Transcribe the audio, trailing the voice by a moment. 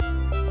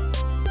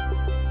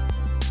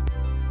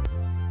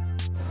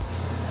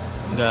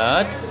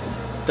God.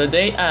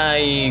 Today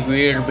I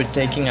will be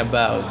talking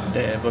about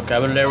the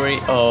vocabulary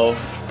of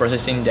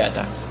processing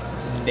data.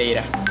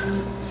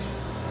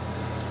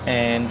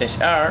 And these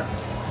are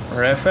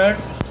refer,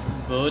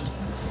 boot,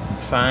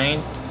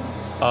 find,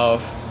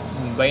 of,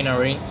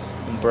 binary,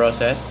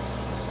 process,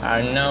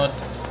 are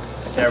not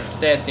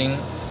self-testing,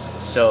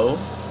 so,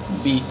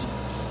 bit,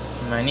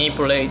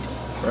 manipulate,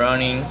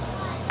 running,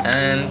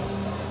 and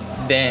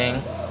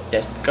then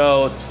test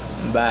code,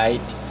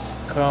 byte,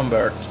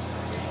 convert,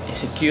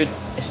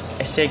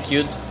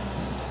 execute,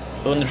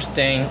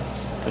 understand,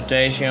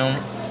 quotation,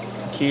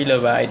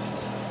 kilobyte,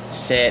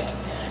 set,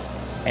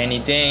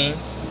 anything,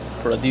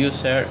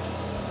 producer,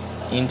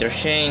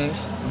 interchange,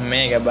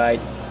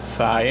 megabyte,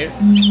 file,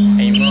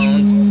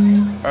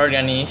 amount,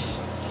 organize,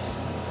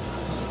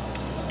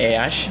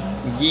 hash,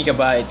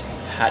 gigabyte,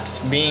 has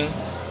been,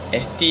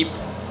 step,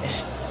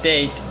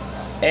 state,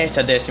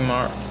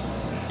 hexadecimal,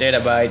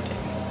 terabyte,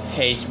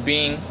 has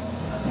been,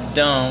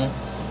 done,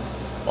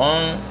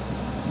 on,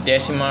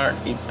 decimal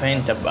y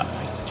pentabyte.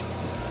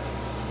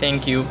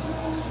 Thank you.